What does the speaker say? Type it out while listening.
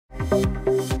What's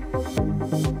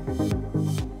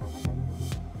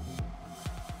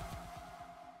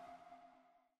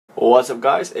up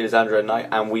guys, it is Andrew at Night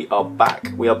and we are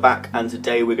back. And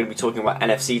today we're going to be talking about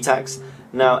NFC tags.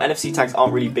 Now NFC tags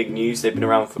aren't really big news, they've been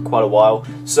around for quite a while.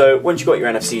 So once you've got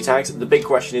your NFC tags, the big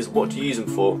question is what do you use them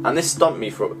for? And this stumped me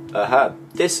for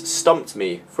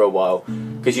a while.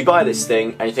 Because you buy this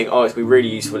thing and you think, oh, it's going to be really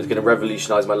useful, it's going to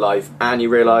revolutionise my life, and you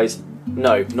realise,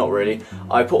 no, not really.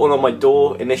 I put one on my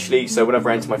door initially, so whenever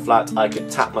I enter my flat I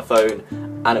could tap my phone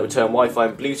and it would turn Wi-Fi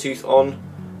and Bluetooth on.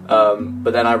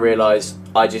 But then I realised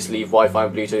I just leave Wi-Fi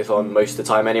and Bluetooth on most of the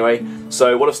time anyway.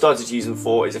 So what I've started to use them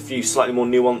for is a few slightly more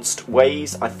nuanced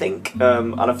ways, I think.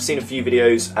 And I've seen a few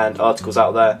videos and articles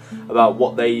out there about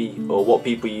what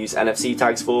people use NFC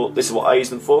tags for. This is what I use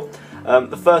them for.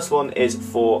 The first one is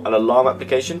for an alarm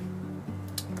application,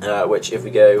 which if we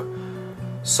go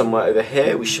somewhere over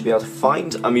here we should be able to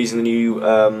find. I'm using the new,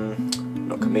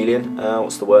 not Chameleon,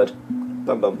 what's the word?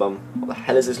 What the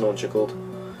hell is this launcher called?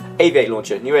 Aviate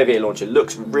launcher, new Aviate launcher,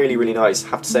 looks really nice.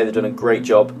 Have to say they've done a great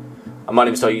job. I might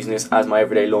even start using this as my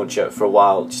everyday launcher for a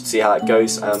while just to see how it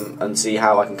goes and see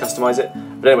how I can customise it.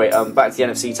 But anyway, back to the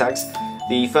NFC tags.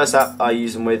 The first app I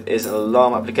use them with is an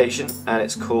alarm application and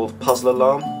it's called Puzzle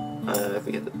Alarm. If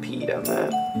we get the P down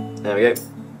there we go.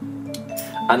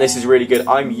 And this is really good.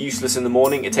 I'm useless in the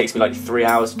morning. It takes me like 3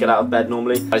 hours to get out of bed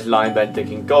normally. I just lie in bed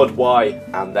thinking, God, why?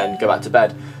 And then go back to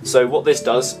bed. So what this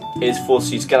does is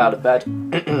force you to get out of bed.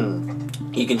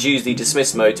 You can choose the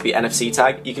dismiss mode to be NFC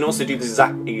tag. You can also do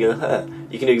exactly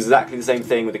the same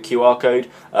thing with a QR code,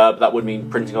 but that would mean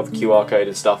printing off a QR code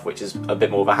and stuff, which is a bit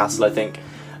more of a hassle, I think.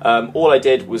 All I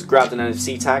did was grab an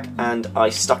NFC tag and I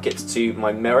stuck it to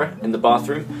my mirror in the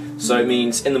bathroom. So it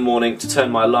means in the morning to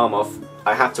turn my alarm off,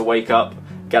 I have to wake up,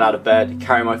 get out of bed,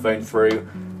 carry my phone through,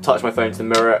 touch my phone to the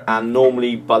mirror, and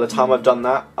normally by the time I've done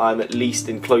that I'm at least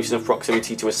in close enough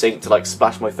proximity to a sink to like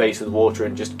splash my face with water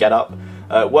and just get up.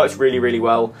 It works really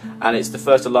well, and it's the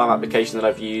first alarm application that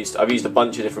I've used. I've used a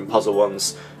bunch of different puzzle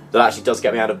ones that actually does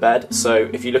get me out of bed, so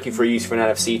if you're looking for a use for an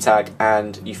NFC tag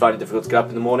and you find it difficult to get up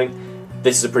in the morning,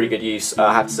 this is a pretty good use.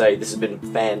 I have to say this has been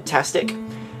fantastic.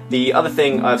 The other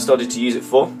thing I've started to use it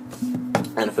for,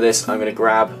 and for this I'm going to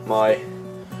grab my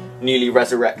newly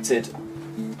resurrected,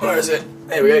 where is it?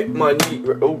 There we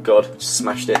go. Oh god, just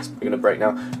smashed it. We're going to break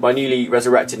now. My newly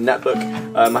resurrected NetBook.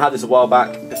 I had this a while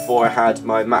back before I had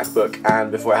my MacBook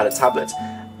and before I had a tablet.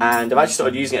 And I've actually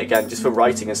started using it again just for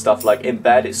writing and stuff. Like in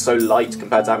bed, it's so light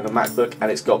compared to having a MacBook, and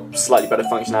it's got slightly better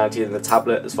functionality than the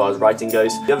tablet as far as writing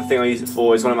goes. The other thing I use it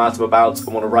for is when I'm out and about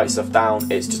and want to write stuff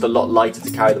down, it's just a lot lighter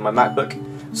to carry than my MacBook.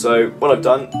 So what I've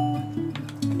done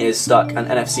is stuck an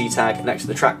NFC tag next to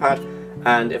the trackpad,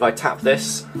 and if I tap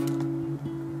this,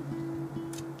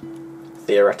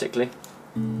 theoretically,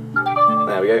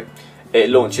 there we go,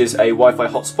 it launches a Wi-Fi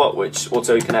hotspot which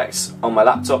auto connects on my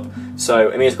laptop. So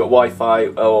it means I've got Wi-Fi,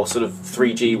 or sort of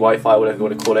 3G Wi-Fi, whatever you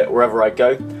want to call it, wherever I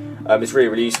go. It's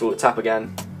really useful. Tap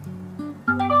again,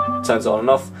 turns it on and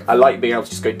off. I like being able to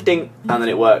just go ding and then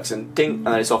it works, and ding and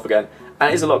then it's off again.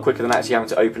 And it is a lot quicker than actually having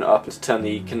to open it up and to turn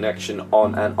the connection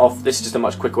on and off. This is just a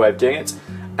much quicker way of doing it.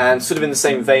 And sort of in the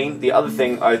same vein, the other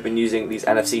thing I've been using these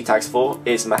NFC tags for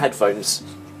is my headphones.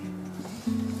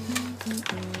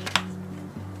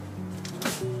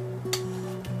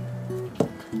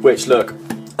 Which look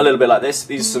a little bit like this.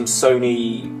 These are some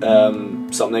Sony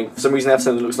something. For some reason they have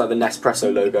something that looks like the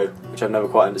Nespresso logo, which I've never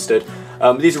quite understood.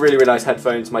 These are really nice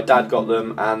headphones. My dad got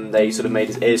them and they sort of made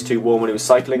his ears too warm when he was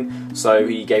cycling, so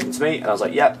he gave them to me and I was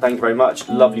like, yeah, thank you very much.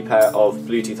 Lovely pair of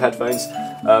Bluetooth headphones.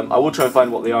 I will try and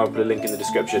find what they are and put a link in the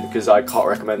description because I can't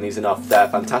recommend these enough. They're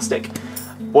fantastic.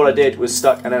 What I did was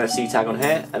stuck an NFC tag on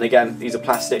here, and again, these are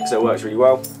plastic so it works really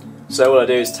well. So what I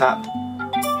do is tap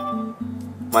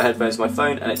my headphones to my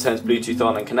phone and it turns Bluetooth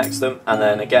on and connects them, and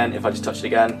then again if I just touch it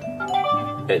again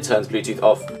it turns Bluetooth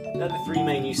off. They're the three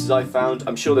main uses I've found.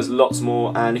 I'm sure there's lots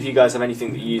more, and if you guys have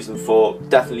anything that you use them for,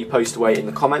 definitely post away in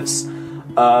the comments.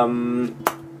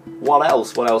 What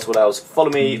else? Follow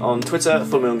me on Twitter,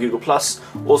 follow me on Google+.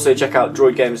 Also check out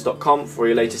droidgamers.com for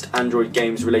your latest Android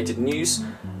games related news,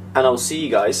 and I'll see you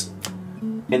guys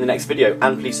in the next video,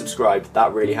 and please subscribe,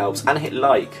 that really helps, and hit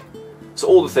like. So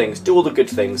all the things, do all the good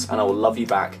things, and I will love you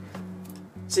back.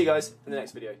 See you guys in the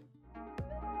next video.